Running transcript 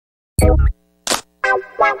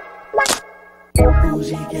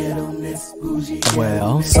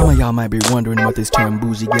Well, some of y'all might be wondering what this term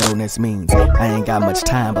boojyghettoness means. I ain't got much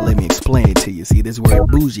time, but let me explain it to you. See, this word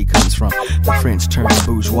bougie comes from the French term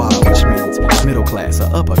bourgeois, which means middle class or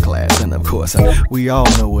upper class. And of course, we all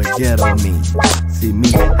know what ghetto means. See,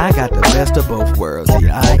 me, I got the best of both worlds. See,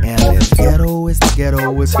 I am as ghetto as the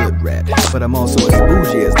ghetto is hood rat, but I'm also as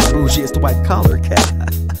bougie as the bougiest white collar cat.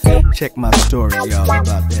 Check my story, y'all,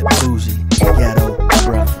 about that bougie ghetto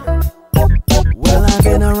brother. Well, I've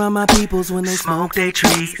been around my peoples when they smoke their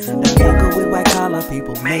trees. I mingle with white collar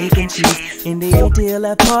people making cheese. In the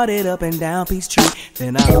ATL, I partied up and down Peachtree.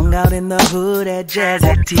 Then I hung out in the hood at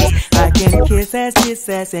Jazzy T. I can kiss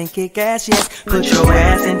ass, and kick ass, yes. Put your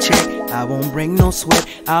ass in check, I won't bring no sweat.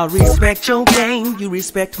 I'll respect your game, you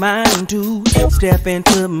respect mine too. Step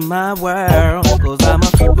into my world, cause I'm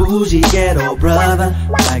a bougie ghetto brother,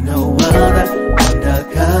 like no other.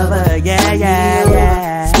 Undercover, yeah, yeah,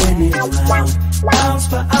 yeah. Spin it around, ounce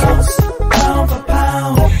for ounce, pound for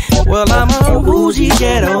pound. Well, I'm a bougie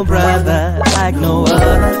ghetto brother, like no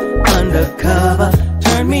other. Undercover,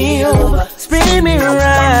 turn me over, spin me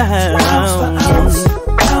around, ounce for ounce,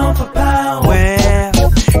 pound for pound.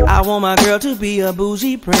 Well, I want my girl to be a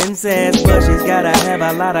bougie princess, but she's gotta have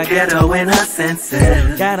a lot of ghetto in her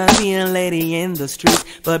senses. Gotta be a lady in the streets,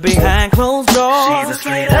 but behind closed doors, she's a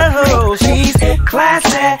straight up freak. She's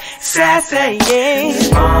classy, sassy, yeah.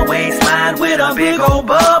 Small waistline with a big old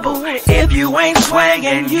bubble. If you ain't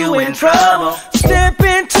swinging, you in trouble. Step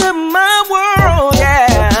into my world,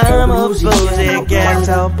 yeah. I'm a bougie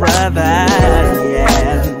ghetto brother,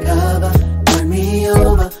 yeah. Turn me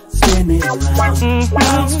over, spin me around,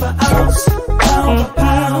 ounce for ounce, pound for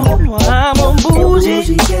pound. Well, I'm a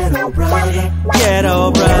bougie ghetto brother,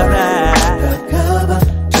 ghetto brother. Undercover,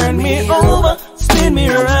 turn me over, spin me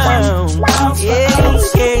around, ounce for ounce,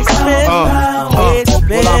 spin around.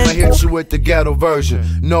 Well, I'ma hit you with the ghetto version,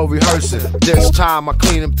 no rehearsing. This time I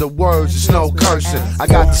clean up the words, it's no cursing. I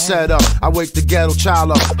got the setup, I wake the ghetto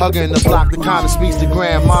child up, hugging the block, the kind of speaks to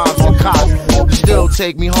grandmoms and cops. Still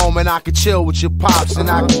take me home and I can chill with your pops, and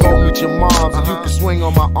I can go meet your moms, and you can swing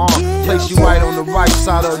on my arm, place you right on the right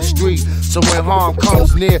side of the street. So when harm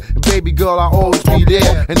comes near, baby girl, I'll always be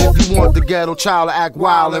there. And if you want the ghetto child to act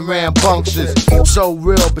wild and rambunctious, so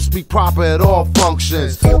real but speak proper at all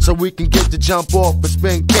functions, so we can get the jump off and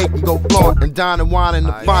spin cake and go flaunt and dine and wine in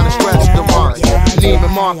the finest restaurants. Neiman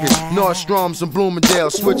Marcus, Nordstrom's and Bloomingdale,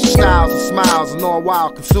 switching styles and smiles and all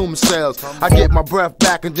wild consumer sales. I get my breath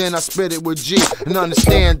back and then I spit it with G, and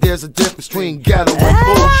understand there's a difference between ghetto and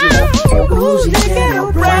bullshit. Bougie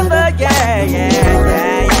ghetto brother, yeah, yeah,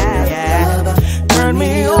 yeah, yeah, yeah. Turn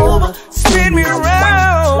me over, spin me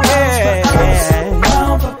around, yeah.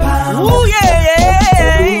 Ooh, yeah, yeah.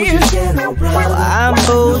 Well, I'm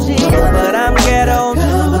bougie, but I'm ghetto too.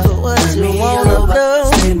 So what you wanna do?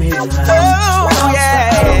 Oh, yeah.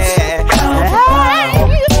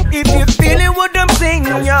 If you're feeling what I'm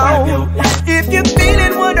singing, y'all. If you're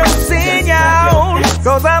feeling what I'm saying, y'all.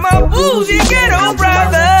 Cause I'm a bougie ghetto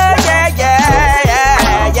brother.